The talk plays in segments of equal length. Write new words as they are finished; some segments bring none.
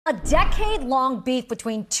A decade-long beef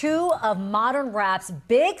between two of modern rap's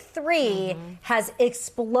big three has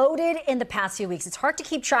exploded in the past few weeks. It's hard to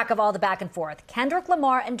keep track of all the back and forth. Kendrick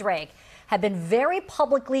Lamar and Drake have been very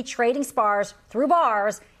publicly trading spars through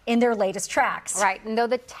bars in their latest tracks. Right, and though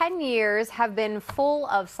the 10 years have been full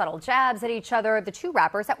of subtle jabs at each other, the two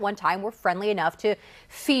rappers at one time were friendly enough to be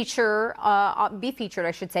featured,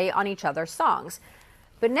 I should say, on each other's songs.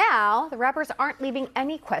 But now, the rappers aren't leaving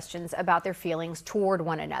any questions about their feelings toward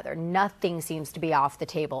one another. Nothing seems to be off the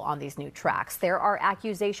table on these new tracks. There are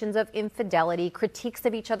accusations of infidelity, critiques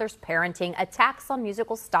of each other's parenting, attacks on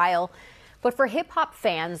musical style. But for hip-hop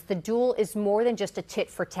fans, the duel is more than just a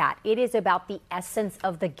tit-for-tat. It is about the essence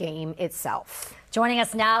of the game itself. Joining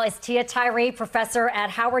us now is Tia Tyree, professor at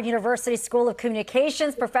Howard University School of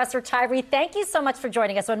Communications. Professor Tyree, thank you so much for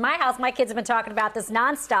joining us. So in my house, my kids have been talking about this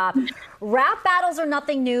nonstop. Rap battles are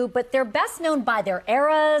nothing new, but they're best known by their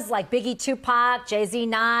eras, like Biggie, Tupac, Jay-Z,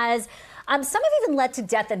 Nas. Some have even led to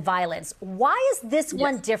death and violence. Why is this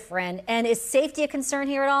one different, and is safety a concern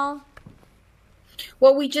here at all?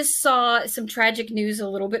 Well, we just saw some tragic news a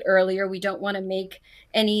little bit earlier. We don't want to make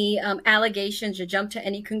any allegations or jump to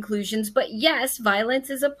any conclusions. But yes,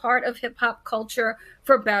 violence is a part of hip hop culture,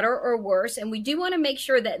 for better or worse. And we do want to make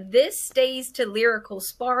sure that this stays to lyrical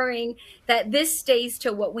sparring, that this stays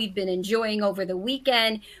to what we've been enjoying over the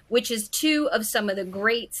weekend, which is two of some of the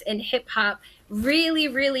greats in hip hop really,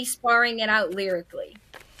 really sparring it out lyrically.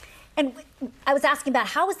 And I was asking about,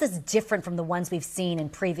 how is this different from the ones we've seen in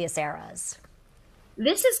previous eras?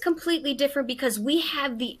 This is completely different because we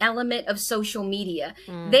have the element of social media.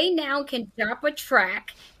 They now can drop a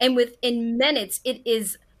track and within minutes it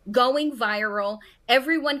is going viral.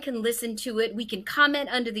 Everyone can listen to it. We can comment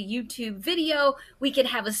under the YouTube video. We can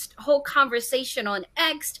have a whole conversation on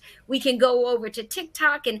X. We can go over to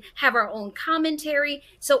TikTok and have our own commentary.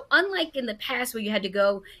 So unlike in the past where you had to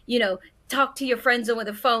go, talk to your friends over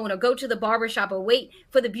the phone or go to the barbershop or wait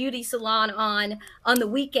for the beauty salon on the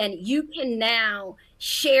weekend, you can now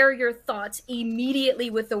share your thoughts immediately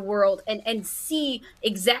with the world and see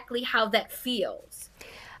exactly how that feels.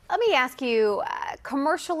 Let me ask you,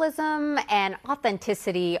 commercialism and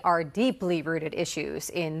authenticity are deeply rooted issues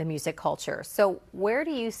in the music culture. So where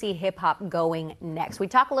do you see hip hop going next? We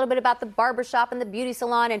talk a little bit about the barbershop and the beauty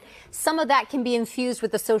salon, and some of that can be infused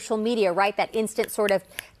with the social media, right? That instant sort of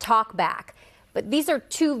talk back. But these are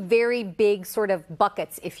two very big sort of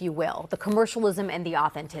buckets, if you will, the commercialism and the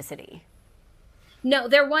authenticity. No,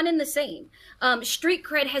 they're one and the same. Street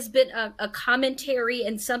cred has been a commentary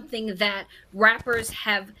and something that rappers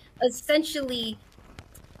have essentially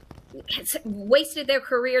wasted their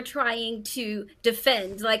career trying to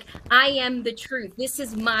defend. Like, I am the truth. This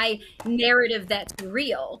is my narrative that's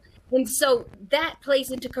real. And so that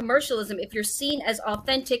plays into commercialism. If you're seen as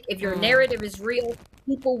authentic, if your narrative is real,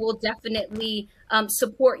 people will definitely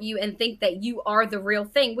support you and think that you are the real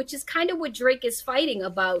thing, which is kind of what Drake is fighting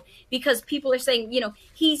about, because people are saying,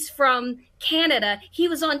 he's from Canada. He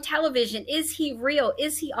was on television. Is he real?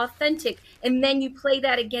 Is he authentic? And then you play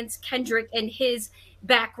that against Kendrick and his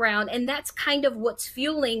background. And that's kind of what's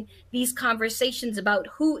fueling these conversations about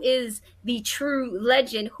who is the true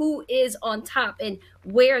legend, who is on top, and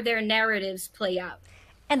where their narratives play out.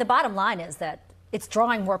 And the bottom line is that it's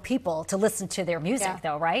drawing more people to listen to their music,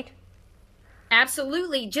 though, right?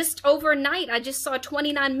 Absolutely. Just overnight, I just saw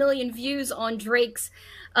 29 million views on Drake's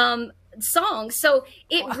song. So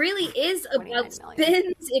it really is about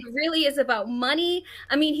spins. It really is about money.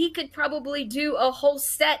 I mean, he could probably do a whole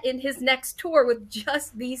set in his next tour with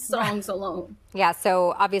just these songs alone. Yeah,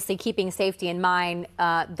 so obviously keeping safety in mind,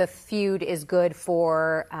 the feud is good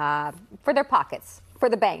for their pockets, for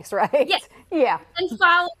the banks, right? Yes. Yeah. And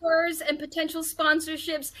followers and potential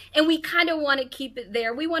sponsorships. And we kind of want to keep it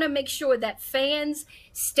there. We want to make sure that fans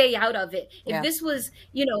stay out of it. If this was,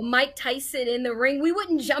 Mike Tyson in the ring, we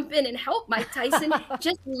wouldn't jump in and help Mike Tyson.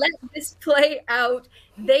 Just let this play out.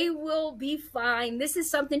 They will be fine. This is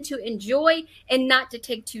something to enjoy and not to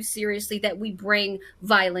take too seriously, that we bring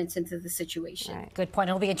violence into the situation. Right. Good point.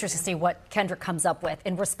 It'll be interesting to see what Kendrick comes up with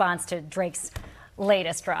in response to Drake's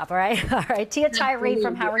latest drop. All right. Tia Tyree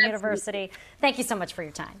from Howard University. Thank you so much for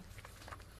your time.